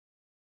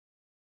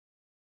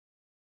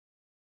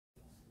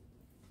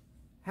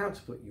how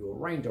to put your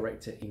rain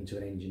director into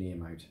an engineer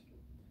mode.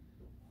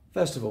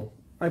 First of all,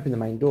 open the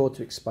main door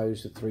to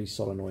expose the 3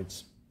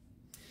 solenoids.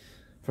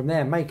 From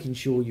there, making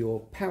sure your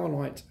power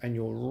light and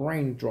your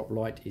raindrop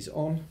light is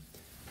on,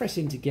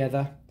 pressing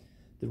together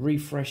the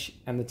refresh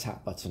and the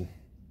tap button.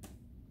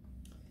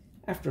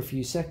 After a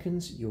few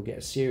seconds, you'll get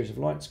a series of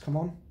lights come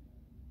on.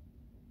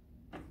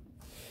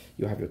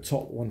 You'll have your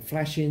top one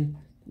flashing,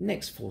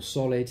 next 4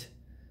 solid,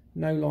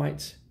 no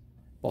light,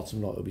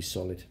 bottom light will be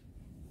solid.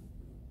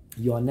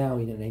 You are now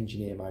in an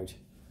engineer mode.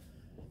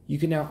 You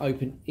can now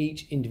open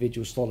each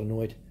individual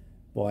solenoid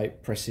by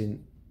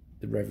pressing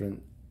the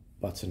relevant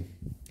button.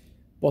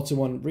 Bottom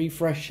one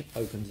refresh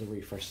opens the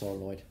refresh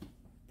solenoid.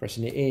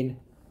 Pressing it in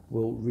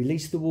will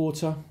release the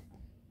water.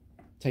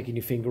 Taking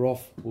your finger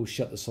off will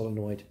shut the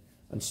solenoid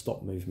and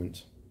stop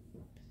movement.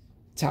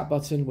 Tap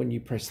button, when you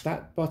press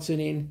that button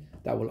in,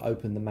 that will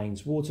open the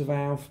mains water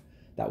valve.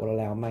 That will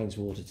allow mains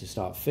water to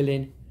start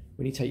filling.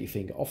 When you take your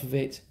finger off of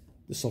it,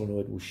 the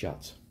solenoid will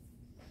shut.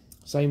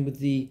 Same with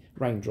the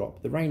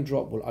raindrop. The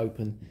raindrop will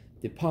open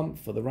the pump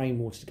for the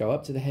rainwater to go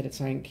up to the header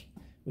tank.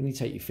 When you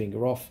take your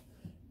finger off,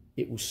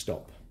 it will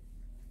stop.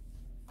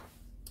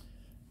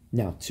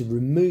 Now, to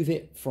remove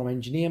it from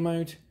engineer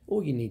mode,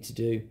 all you need to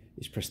do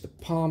is press the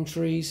palm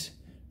trees,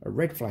 a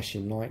red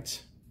flashing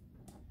light,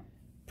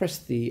 press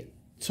the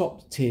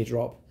top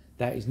teardrop,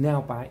 that is now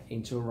back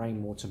into a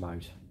rainwater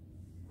mode.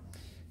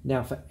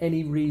 Now, for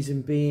any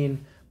reason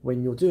being,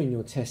 when you're doing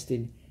your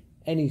testing,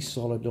 any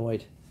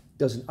solenoid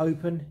doesn't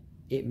open,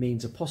 it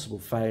means a possible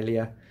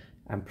failure,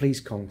 and please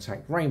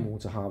contact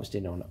Rainwater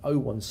Harvesting on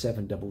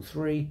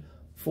 01733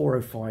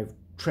 405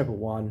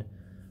 111,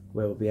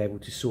 where we'll be able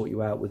to sort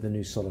you out with a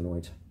new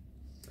solenoid.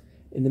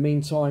 In the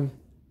meantime,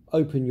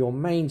 open your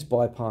mains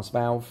bypass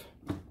valve,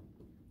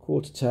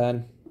 quarter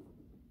turn,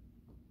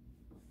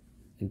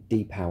 and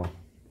depower.